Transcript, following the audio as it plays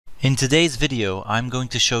In today's video, I'm going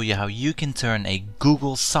to show you how you can turn a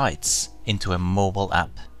Google Sites into a mobile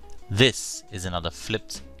app. This is another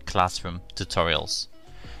flipped classroom tutorials.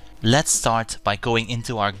 Let's start by going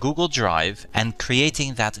into our Google Drive and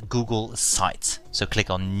creating that Google site. So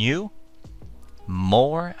click on New,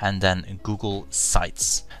 More, and then Google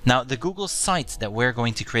Sites. Now the Google site that we're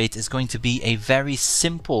going to create is going to be a very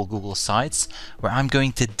simple Google Sites where I'm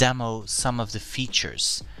going to demo some of the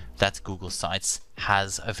features that Google Sites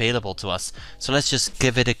has available to us. So let's just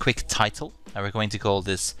give it a quick title. And we're going to call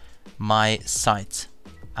this My Site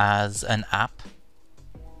as an App.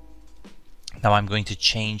 Now I'm going to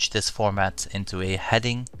change this format into a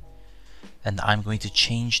heading, and I'm going to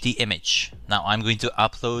change the image. Now I'm going to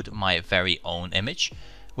upload my very own image,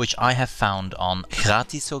 which I have found on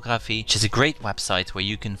Gratisography, which is a great website where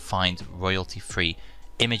you can find royalty-free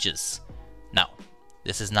images. Now,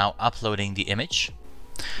 this is now uploading the image.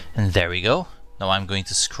 And there we go. Now I'm going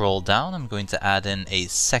to scroll down. I'm going to add in a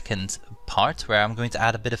second part where I'm going to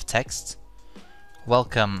add a bit of text.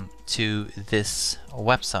 Welcome to this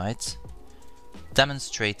website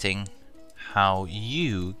demonstrating how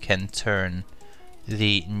you can turn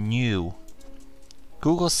the new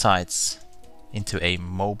Google Sites into a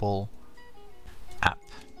mobile app.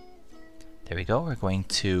 There we go. We're going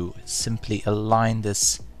to simply align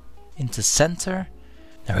this into center.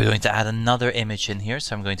 Now we're going to add another image in here.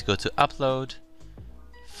 So I'm going to go to upload,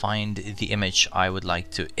 find the image I would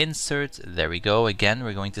like to insert. There we go. Again,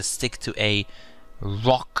 we're going to stick to a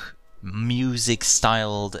rock music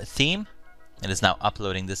styled theme. It is now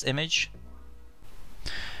uploading this image.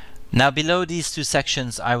 Now below these two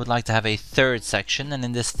sections, I would like to have a third section. And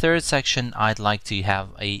in this third section, I'd like to have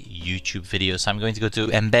a YouTube video. So I'm going to go to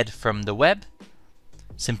embed from the web,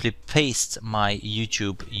 simply paste my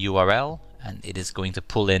YouTube URL, and it is going to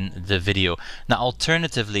pull in the video. Now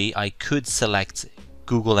alternatively, I could select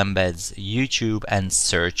Google Embeds YouTube and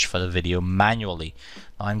search for the video manually.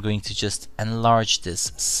 Now I'm going to just enlarge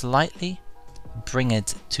this slightly, bring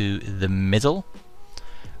it to the middle.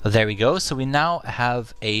 There we go. So we now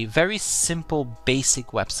have a very simple basic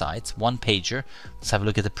website, one pager. Let's have a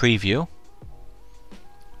look at the preview.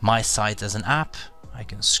 My Site as an App. I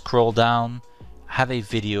can scroll down, have a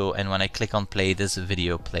video, and when I click on play, this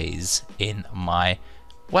video plays in my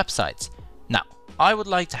website. Now, I would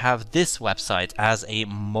like to have this website as a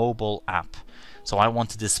mobile app. So I want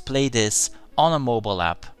to display this on a mobile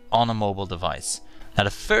app, on a mobile device. Now,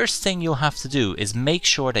 the first thing you'll have to do is make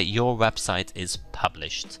sure that your website is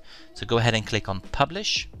published. So go ahead and click on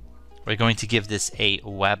Publish. We're going to give this a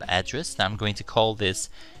web address. Now I'm going to call this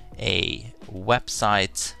a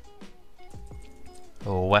website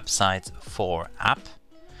for app,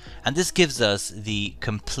 and this gives us the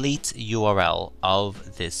complete URL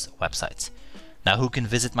of this website. Now who can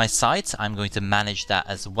visit my site? I'm going to manage that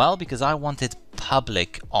as well because I want it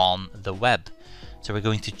public on the web. So we're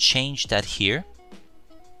going to change that here.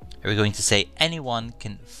 We're going to say anyone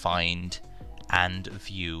can find and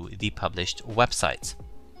view the published website.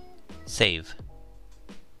 Save.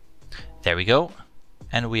 There we go,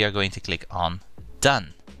 and we are going to click on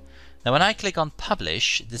Done. Now when I click on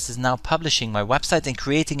Publish, this is now publishing my website and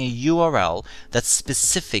creating a URL that's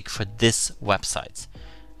specific for this website.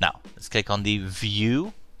 Now let's click on the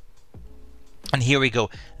View, and here we go.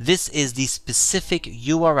 This is the specific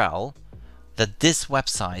URL that this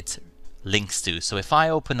website links to. So if I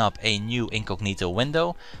open up a new incognito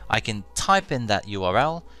window, I can type in that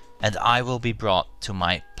URL and I will be brought to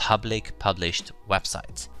my public published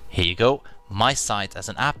website. Here you go, My Site as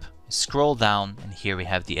an App. Scroll down, and here we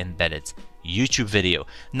have the embedded YouTube video.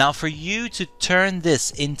 Now for you to turn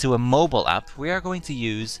this into a mobile app, we are going to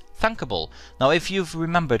use Thunkable. Now if you've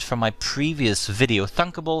remembered from my previous video,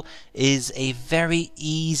 Thunkable is a very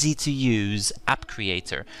easy to use app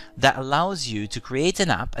creator that allows you to create an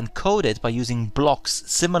app and code it by using blocks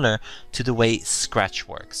similar to the way Scratch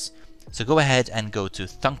works. So go ahead and go to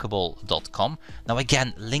thunkable.com. Now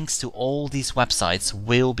again, links to all these websites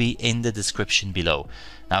will be in the description below.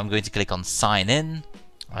 Now I'm going to click on Sign In.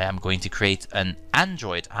 I am going to create an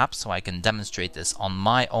Android app so I can demonstrate this on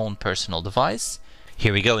my own personal device.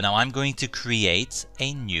 Here we go. Now I'm going to create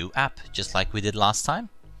a new app just like we did last time.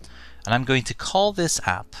 And I'm going to call this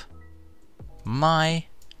app My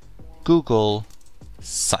Google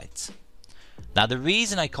Site. Now the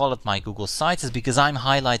reason I call it My Google Site is because I'm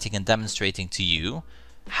highlighting and demonstrating to you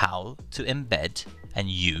how to embed and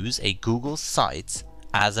use a Google Site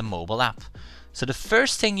as a mobile app. So the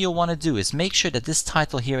first thing you'll want to do is make sure that this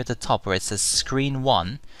title here at the top where it says Screen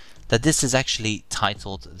 1, that this is actually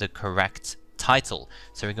titled the correct title.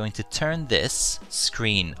 So we're going to turn this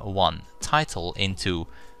Screen 1 title into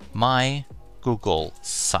My Google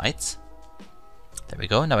site. There we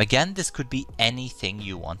go. Now again, this could be anything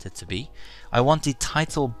you want it to be. I want the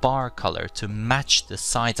title bar color to match the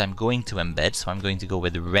site I'm going to embed, so I'm going to go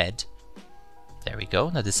with red. There we go.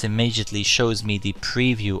 Now this immediately shows me the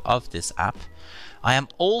preview of this app. I am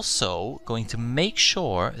also going to make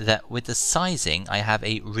sure that with the sizing I have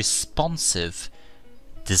a responsive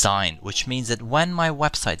design, which means that when my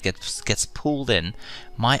website gets pulled in,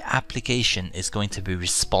 my application is going to be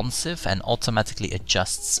responsive and automatically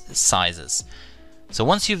adjusts sizes. So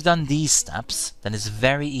once you've done these steps, then it's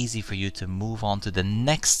very easy for you to move on to the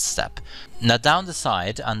next step. Now down the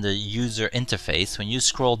side under user interface, when you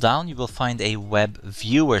scroll down, you will find a web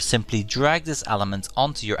viewer. Simply drag this element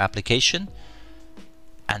onto your application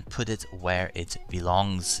and put it where it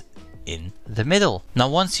belongs, in the middle. Now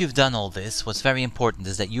once you've done all this, what's very important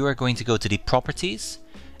is that you are going to go to the properties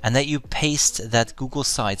and that you paste that Google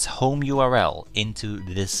Sites home URL into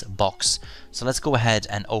this box. So let's go ahead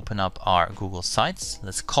and open up our Google Sites.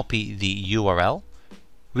 Let's copy the URL,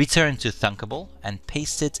 return to Thunkable and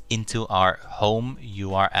paste it into our home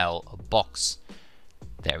URL box.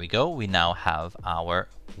 There we go. We now have our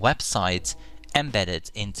website embedded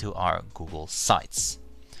into our Google Sites.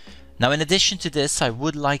 Now in addition to this, I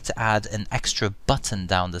would like to add an extra button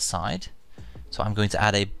down the side. So I'm going to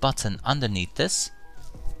add a button underneath this.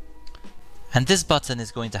 And this button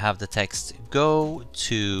is going to have the text "Go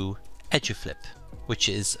to EduFlip," which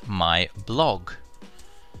is my blog.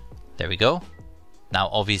 There we go. Now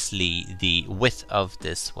obviously the width of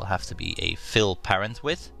this will have to be a fill parent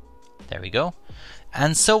width. There we go.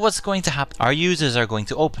 And so what's going to happen? Our users are going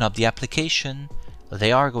to open up the application.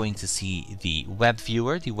 They are going to see the web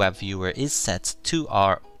viewer. The web viewer is set to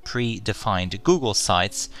our predefined Google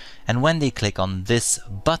Sites, and when they click on this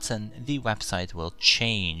button, the website will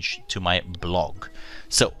change to my blog.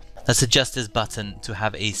 So let's adjust this button to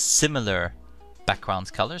have a similar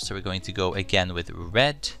background color. So we're going to go again with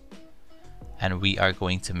red, and we are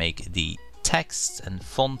going to make the text and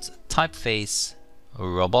font typeface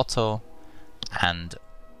Roboto and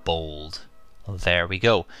bold. There we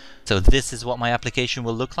go. So this is what my application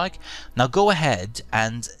will look like. Now go ahead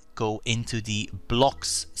and go into the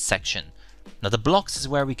blocks section. Now the blocks is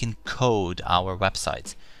where we can code our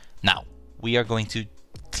website. Now we are going to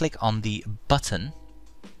click on the button,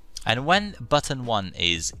 and when button 1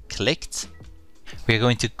 is clicked, we are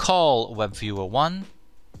going to call WebViewer1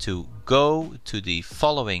 to go to the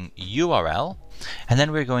following URL, and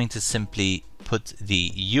then we're going to simply put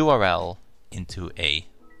the URL into a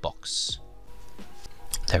box.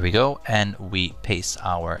 There we go, and we paste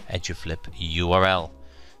our EduFlip URL.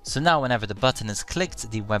 So now whenever the button is clicked,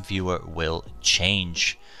 the web viewer will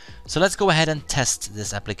change. So let's go ahead and test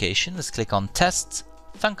this application. Let's click on Test,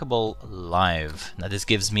 Thunkable Live. Now this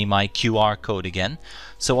gives me my QR code again.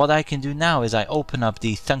 So what I can do now is I open up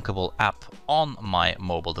the Thunkable app on my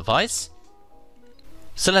mobile device.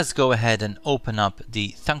 So let's go ahead and open up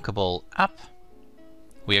the Thunkable app.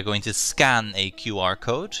 We are going to scan a QR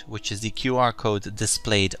code, which is the QR code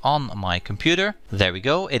displayed on my computer. There we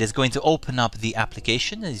go. It is going to open up the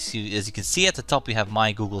application. As you can see at the top, we have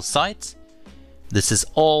my Google site. This is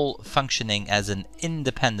all functioning as an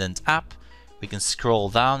independent app. We can scroll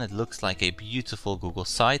down. It looks like a beautiful Google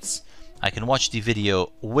Sites. I can watch the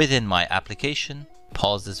video within my application,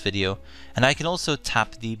 pause this video, and I can also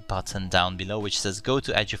tap the button down below which says go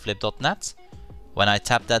to eduflip.net. When I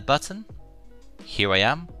tap that button, here I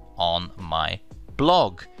am on my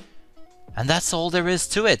blog. And that's all there is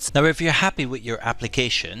to it. Now if you're happy with your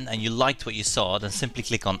application and you liked what you saw, then simply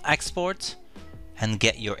click on Export and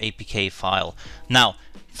get your APK file. Now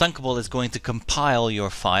Thunkable is going to compile your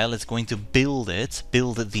file, it's going to build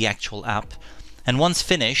the actual app, and once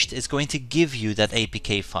finished it's going to give you that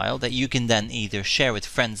APK file that you can then either share with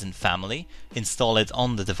friends and family, install it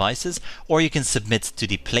on the devices, or you can submit to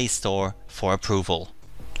the Play Store for approval.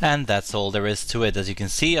 And that's all there is to it. As you can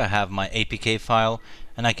see, I have my APK file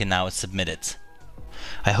and I can now submit it.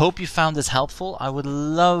 I hope you found this helpful. I would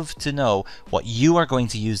love to know what you are going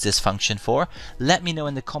to use this function for. Let me know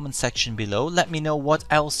in the comment section below. Let me know what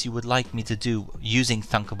else you would like me to do using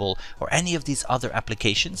Thunkable or any of these other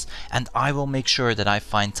applications, and I will make sure that I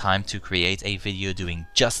find time to create a video doing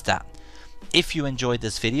just that. If you enjoyed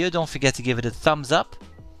this video, don't forget to give it a thumbs up.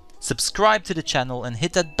 Subscribe to the channel and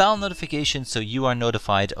hit that bell notification so you are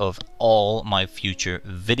notified of all my future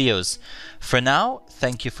videos. For now,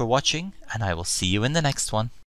 thank you for watching, and I will see you in the next one.